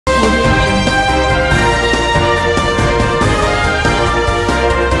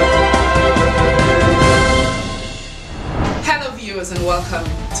viewers, and welcome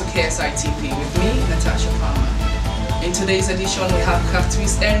to KSI TV with me, Natasha Palmer. In today's edition, we have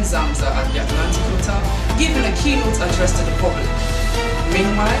Kractwist and Samza at the Atlantic Hotel giving a keynote address to the public.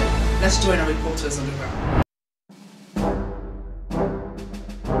 Meanwhile, let's join our reporters on the ground.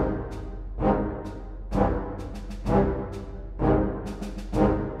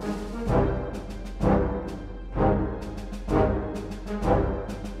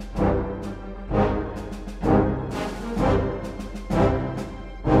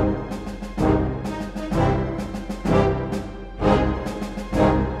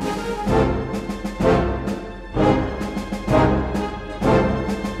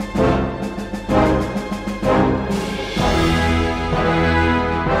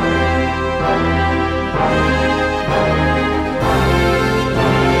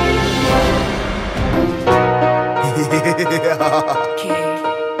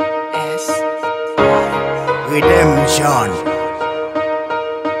 Redemption.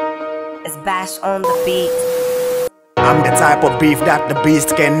 It's Bash on the beat. I'm the type of beef that the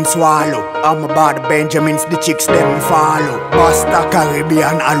beast can swallow. I'm about the Benjamins, the chicks them follow. Basta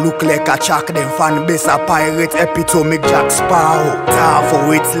Caribbean, I look like a shark. Them fan base a pirate, epitomic Jack Sparrow. Tar for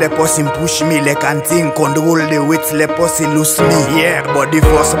wits, let us push me like and think. Control the wits, let us lose me. Yeah, but the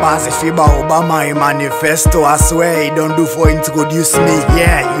first bars if you Obama manifesto, I swear he don't do for introduce me.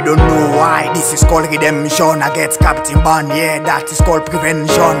 Yeah, you don't know why. This is called redemption. I get Captain Ban, yeah, that is called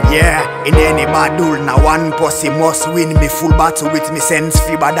prevention. Yeah, in any battle, now one pussy must win me full battle with me sense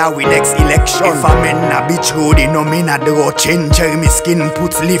fiber that we next election. If I'm in a beach road, you know me not the road change. Me skin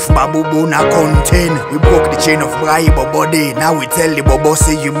put leaf babu na contain. We broke the chain of bribe body. Now we tell the bobo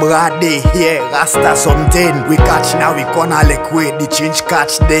say you brady. Yeah, rasta something. We catch now we corner like way the change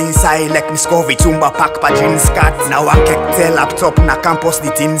catch. The inside like me scovy tumba pack pa jeans cat. Now I can tell laptop na campus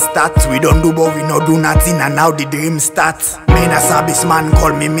the thing start. We don't do but we no do nothing and now the dream starts. Me na service man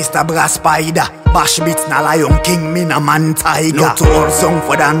call me Mr. Brass Spider. Bash beats na Lion King, me na man tiger. No to all song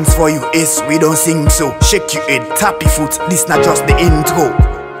for dance for you is we don't sing so. Shake your head, tap your foot, this not just the intro.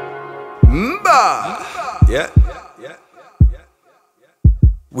 Mba! Yeah.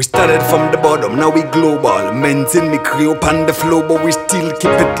 We started from the bottom, now we global. Maintain me crew on the flow, but we still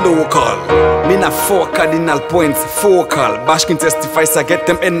keep it local. Me na 4 cardinal points, focal. Bash can testify, so I get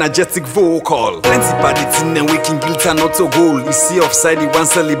them energetic vocal. Plenty body in them waking guilt and not to goal. You see offside, you want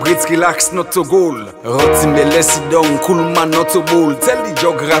celebrate, relax, not to goal. Rotten me less it down, cool man, not to bowl. Tell the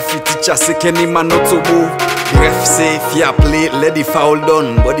geography teacher, say Kenny man, not to bowl. Ref say if you play, let the foul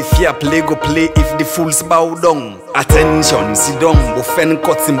done. But if you play, go play if the fools bow down. Attention, sit down, Buffen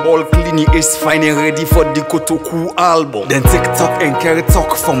cuts him ball clean, he is fine and ready for the Kotoku album. Then TikTok and carry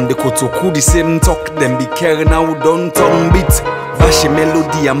talk from the Kotoku, the same talk, then be carry now, don't turn beat. Vash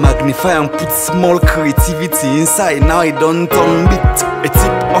melody and magnify and put small creativity inside, now I don't turn beat. A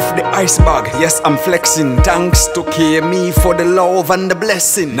tip of the iceberg, yes I'm flexing, thanks to KME for the love and the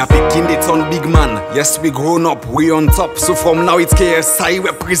blessing. Now picking it on big man, yes we grown up, we on top, so from now it's KSI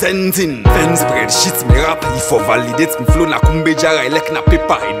representing. Fan spread, shit me rap, if I validate me flow, na kumbe jara, like na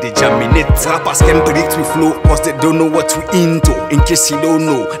paper, it de germinate. Rappers can predict we flow, cause they don't know what we into. In case you don't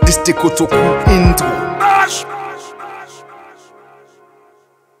know, this the Kotoku intro. Bash!